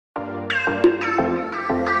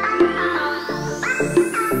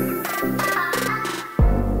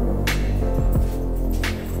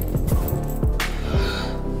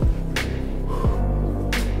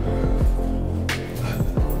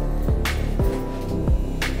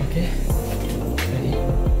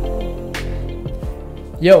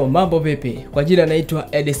Yo, mambo vipi? Kwa jina naitwa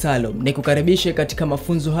Salum. Nikukaribishe katika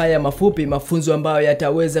mafunzo haya mafupi, mafunzo ambayo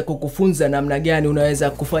yataweza kukufunza namna gani unaweza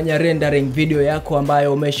kufanya rendering video yako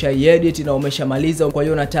ambayo umesha-edit na umeshamaliza. Kwa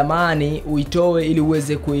hiyo natamani uitoe ili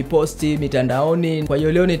uweze kuiposti mitandaoni. Kwa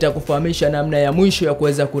hiyo leo nitakufahamisha namna ya mwisho ya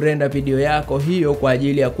kuweza kurenda video yako hiyo kwa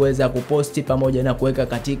ajili ya kuweza kuposti pamoja na kuweka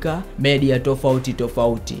katika media tofauti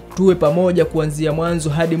tofauti. Tuwe pamoja kuanzia mwanzo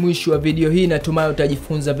hadi mwisho wa video hii, natumai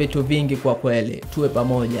utajifunza vitu vingi kwa kweli. Tuwe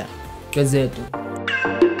pamoja. Kazetu.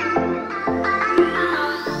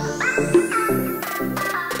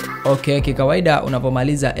 Okay, kikawaida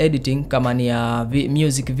unapomaliza editing, kama ni ya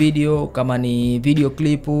music video, kama ni video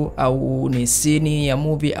clip au ni scene ya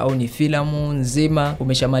movie au ni filamu nzima,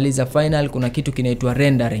 umeshamaliza final, kuna kitu kinaitwa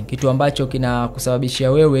rendering, kitu ambacho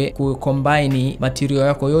kinakusababishia wewe kucombine material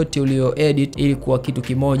yako yote ulio edit ili kuwa kitu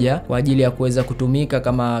kimoja kwa ajili ya kuweza kutumika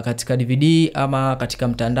kama katika DVD ama katika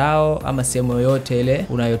mtandao ama sehemu yoyote ile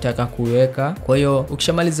unayotaka kuweka. Kwa hiyo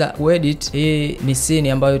ukishamaliza kuedit, hii ni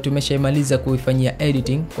scene ambayo tumeshaimaliza kuifanyia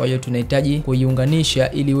editing, kwa hiyo tunahitaji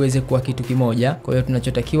kuiunganisha ili iweze kuwa kitu kimoja. Kwa hiyo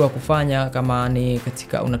tunachotakiwa kufanya, kama ni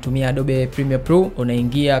katika unatumia Adobe Premiere Pro,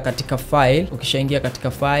 unaingia katika file. Ukishaingia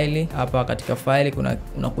katika file, hapa katika file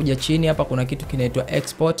unakuja chini, hapa kuna kitu kinaitwa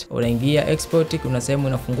export. Unaingia export, kuna sehemu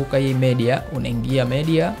inafunguka hii media, unaingia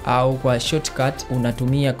media, au kwa shortcut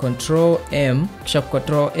unatumia Control M. Kisha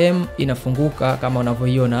Control M inafunguka kama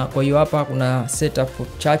unavyoiona. Kwa hiyo hapa kuna setup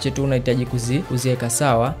chache tu unahitaji kuziweka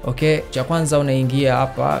sawa. Okay, cha kwanza unaingia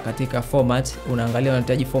hapa katika format, unaangalia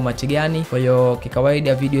unahitaji format gani. Kwa hiyo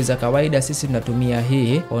kikawaida video za kawaida sisi tunatumia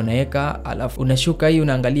hii, unaweka, alafu unashuka hii,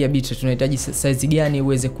 unaangalia bitrate tunahitaji size gani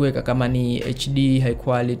uweze kuweka, kama ni HD high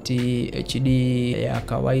quality, HD ya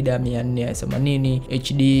kawaida 480,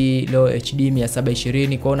 HD low HD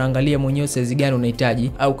 720. Kwa unaangalia mwenyewe size gani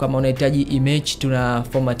unahitaji, au kama unahitaji image, tuna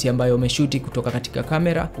format ambayo umeshuti kutoka katika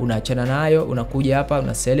kamera, unaachana nayo, unakuja hapa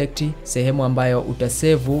una select sehemu ambayo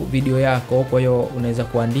utasave video yako. Kwa hiyo unaweza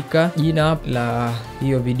kuandika jina la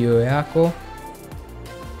hiyo video yako.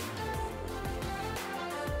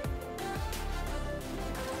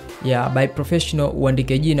 By professional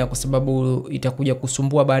uandike jina kwa sababu itakuja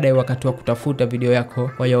kusumbua baadaye wakati wa kutafuta video yako.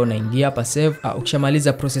 Kwa hiyo unaingia hapa save.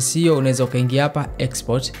 Ukishamaliza process hiyo unaweza ukaingia hapa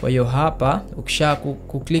export. Kwa hiyo hapa ukisha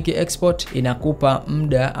kuklik export, inakupa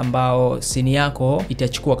muda ambao scene yako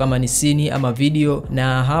itachukua, kama ni scene ama video.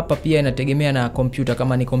 Na hapa pia inategemea na computer,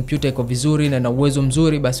 kama ni computer iko vizuri na uwezo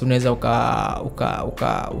mzuri, basi unaweza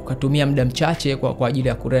ukatumia muda mchache kwa ajili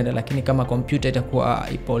ya kurenda, lakini kama computer itakuwa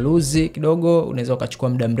ipo loose kidogo, unaweza ukachukua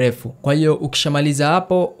muda mrefu. Kwa hiyo ukishamaliza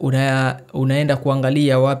hapo, unaenda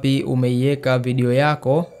kuangalia wapi umeiweka video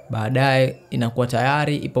yako. Baadaye inakuwa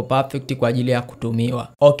tayari ipo perfect kwa ajili ya kutumiwa.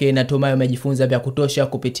 Okay, natumai umejifunza vya kutosha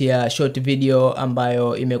kupitia short video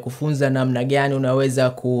ambayo imekufunza namna gani unaweza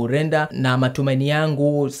kurenda, na matumaini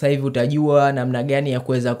yangu sasa hivi utajua namna gani ya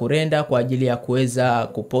kuweza kurenda kwa ajili ya kuweza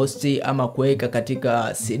kuposti ama kuweka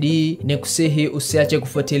katika CD. Nikusihi usiache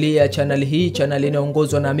kufuatilia channel hii. Channel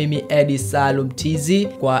inaongozwa na mimi Salum TZ.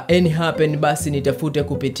 Kwa any happen, basi nitafute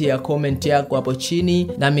kupitia comment yako hapo chini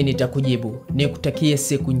nami nitakujibu. Nikutakie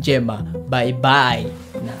siku njema. Bye bye.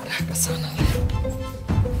 Na haraka sana.